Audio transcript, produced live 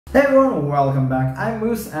Hey everyone, welcome back. I'm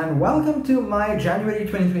Moose and welcome to my January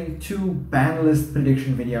 2022 Banlist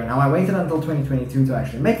prediction video. Now I waited until 2022 to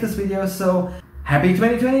actually make this video, so happy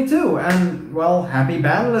 2022 and well, happy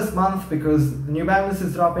Banlist month because the new Banlist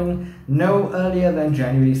is dropping no earlier than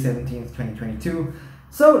January 17th, 2022.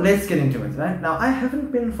 So let's get into it, right? Now I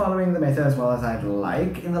haven't been following the meta as well as I'd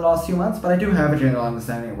like in the last few months, but I do have a general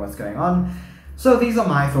understanding of what's going on. So these are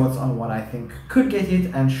my thoughts on what I think could get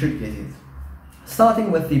hit and should get hit.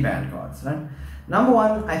 Starting with the banned cards, right? Number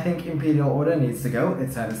one, I think Imperial Order needs to go.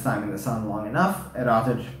 It's had its time in the sun long enough.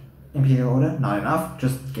 Errated Imperial Order, not enough.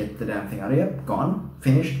 Just get the damn thing out of here. Gone.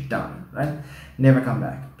 Finished. Done. Right? Never come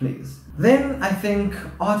back, please. Then I think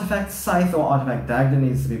Artifact Scythe or Artifact Dagger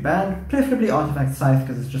needs to be banned. Preferably Artifact Scythe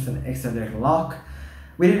because it's just an extra little lock.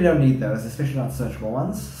 We really don't need those, especially not searchable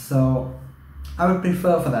ones. So I would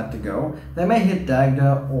prefer for that to go. They may hit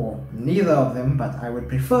Dagger or neither of them, but I would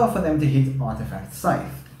prefer for them to hit Artifact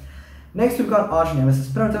Scythe. Next we've got Arch Nemesis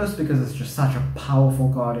Protoss because it's just such a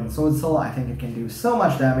powerful card in Sword Soul. I think it can do so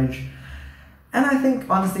much damage. And I think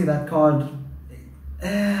honestly that card,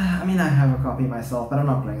 I mean I have a copy myself, but I'm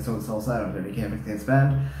not playing Sword Soul so I don't really care if it gets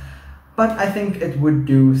banned. But I think it would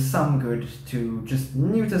do some good to just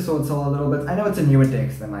neuter Sword Soul a little bit. I know it's a newer deck,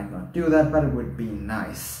 so they might not do that, but it would be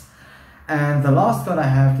nice. And the last card I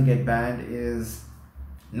have to get banned is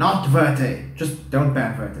not Verte. Just don't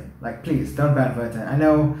ban Verte. Like, please, don't ban Verte. I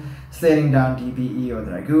know slating down DPE or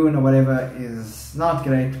Dragoon or whatever is not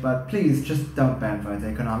great, but please, just don't ban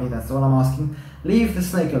Verte, Konami. That's all I'm asking. Leave the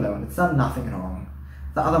snake alone. It's done nothing wrong.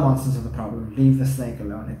 The other monsters are the problem. Leave the snake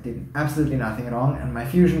alone. It did absolutely nothing wrong, and my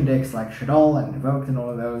fusion decks like Shaddoll and Invoked and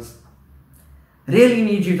all of those really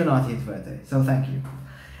need you to not hit Verte. So thank you.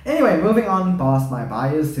 Anyway, moving on past my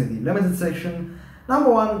bias to the limited section. Number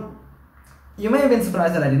one, you may have been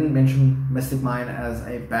surprised that I didn't mention Mystic Mine as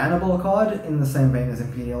a bannable card in the same vein as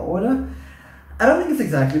Imperial Order. I don't think it's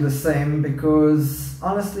exactly the same because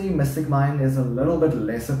honestly Mystic Mine is a little bit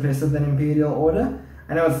less oppressive than Imperial Order.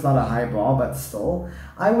 I know it's not a high bar, but still.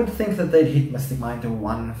 I would think that they'd hit Mystic Mine to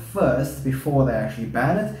 1 first before they actually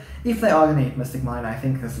ban it. If they are going to hit Mystic Mine, I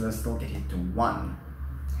think this list will get hit to 1.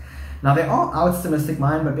 Now there are outs to Mystic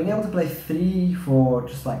Mine, but being able to play 3 for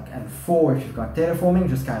just like, and 4 if you've got Terraforming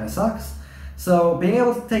just kind of sucks. So being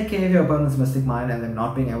able to take care of your opponent's Mystic Mine and them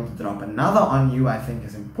not being able to drop another on you I think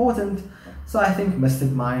is important. So I think Mystic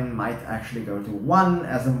Mine might actually go to 1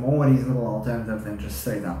 as a more reasonable alternative than just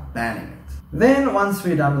straight up banning it. Then once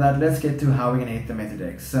we're done with that, let's get to how we're going to hit the meta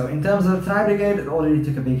decks. So in terms of Tri-Brigade, it already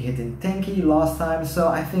took a big hit in Tenki last time, so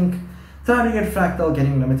I think Tri-Brigade Fractal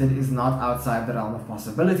getting limited is not outside the realm of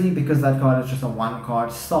possibility because that card is just a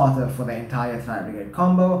 1-card starter for the entire Tri-Brigade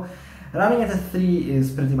combo. Running at a 3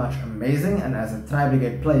 is pretty much amazing, and as a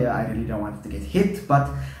Tri-Brigade player I really don't want it to get hit,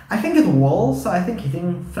 but I think it will, so I think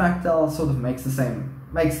hitting Fractal sort of makes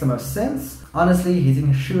the most sense. Honestly,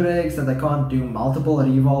 hitting Shuregs that they can't do multiple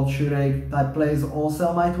Revolt Shureg type plays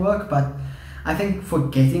also might work, but I think for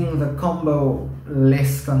getting the combo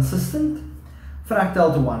less consistent,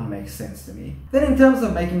 Fractal to 1 makes sense to me. Then in terms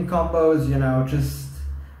of making combos, you know, just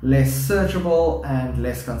less searchable and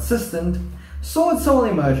less consistent, Sword Soul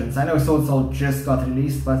Emergence. I know Sword Soul just got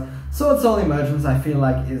released, but Sword Soul Emergence I feel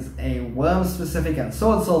like is a Worm specific and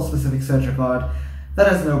Sword Soul specific searcher card that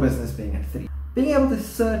has no business being at 3. Being able to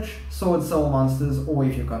search Sword Soul monsters, or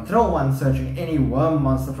if you control one, searching any Worm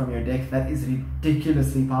monster from your deck, that is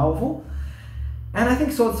ridiculously powerful. And I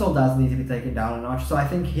think Sword Soul does need to be taken down a notch, so I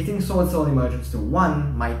think hitting Sword Soul Emergence to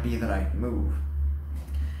 1 might be the right move.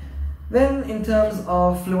 Then in terms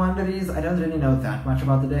of Fluunderies, I don't really know that much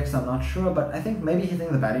about the deck, so I'm not sure, but I think maybe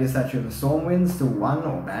hitting the Barrier Statue of the Stormwinds to 1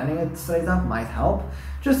 or banning it straight up might help,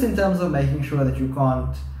 just in terms of making sure that you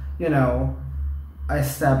can't, you know,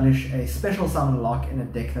 establish a special summon lock in a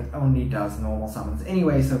deck that only does normal summons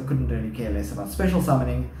anyway, so couldn't really care less about special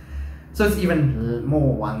summoning. So it's even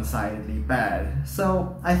more one-sidedly bad.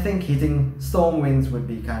 So I think hitting Stormwinds would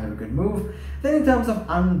be kind of a good move. Then in terms of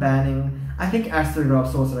unbanning, I think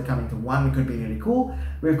Astrograph Sorcerer coming to 1 could be really cool.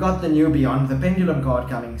 We've got the new Beyond the Pendulum card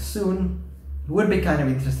coming soon. Would be kind of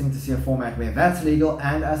interesting to see a format where that's legal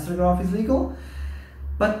and Astrograph is legal.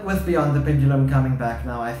 But with Beyond the Pendulum coming back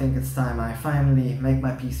now, I think it's time I finally make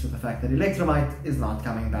my peace with the fact that Electromite is not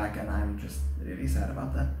coming back, and I'm just really sad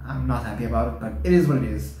about that. I'm not happy about it, but it is what it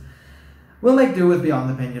is. We'll make do with Beyond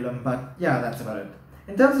the Pendulum, but yeah, that's about it.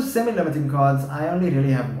 In terms of semi-limiting cards, I only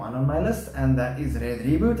really have 1 on my list, and that is Red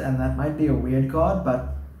Reboot, and that might be a weird card,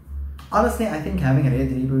 but honestly, I think having a Red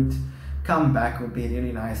Reboot come back would be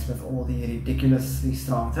really nice with all the ridiculously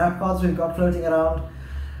strong trap cards we've got floating around.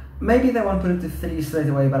 Maybe they won't put it to 3 straight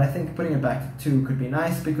away, but I think putting it back to 2 could be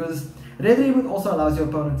nice, because Red Reboot also allows your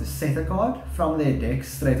opponent to set a card from their deck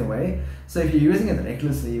straight away. So if you're using it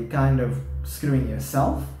recklessly, you're kind of screwing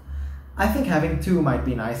yourself. I think having 2 might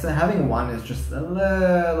be nicer. Having 1 is just a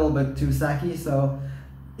little bit too sacky, so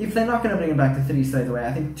if they're not going to bring it back to 3 straight away,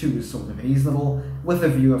 I think 2 is sort of reasonable, with a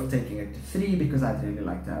view of taking it to 3, because I'd really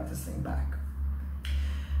like to have this thing back.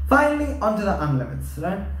 Finally, onto the unlimits,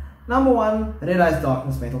 right? Number 1, Red Eyes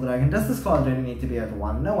Darkness Metal Dragon. Does this card really need to be at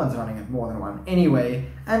 1? No one's running it more than 1 anyway,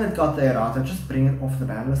 and it got the errata. Just bring it off the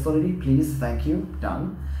ban list already, please, thank you,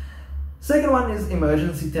 done. Second one is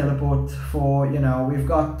Emergency Teleport for, we've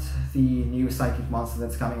got the new Psychic monster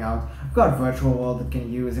that's coming out. We've got Virtual World that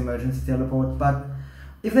can use Emergency Teleport, but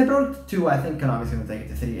if they brought it to 2, I think Konami's going to take it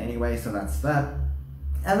to 3 anyway, so that's that.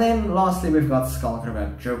 And then lastly, we've got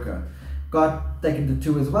Skullcrabat Joker. Got taken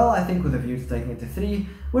to 2 as well, I think, with a view to taking it to 3.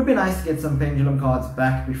 Would be nice to get some Pendulum cards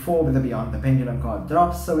back before the Beyond the Pendulum card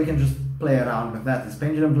drops, so we can just play around with that as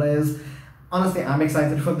Pendulum players. Honestly, I'm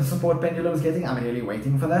excited for the support Pendulum's getting. I'm really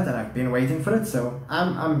waiting for that, and I've been waiting for it, so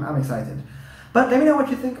I'm excited. But let me know what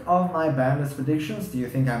you think of my ban list predictions. Do you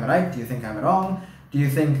think I'm right? Do you think I'm wrong? Do you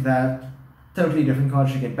think that totally different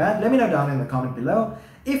cards should get banned? Let me know down in the comment below.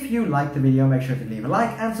 If you liked the video, make sure to leave a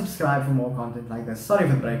like and subscribe for more content like this. Sorry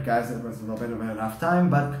for the break, guys. It was a little bit of a rough time,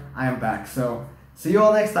 but I am back. So see you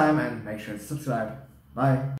all next time, and make sure to subscribe. Bye.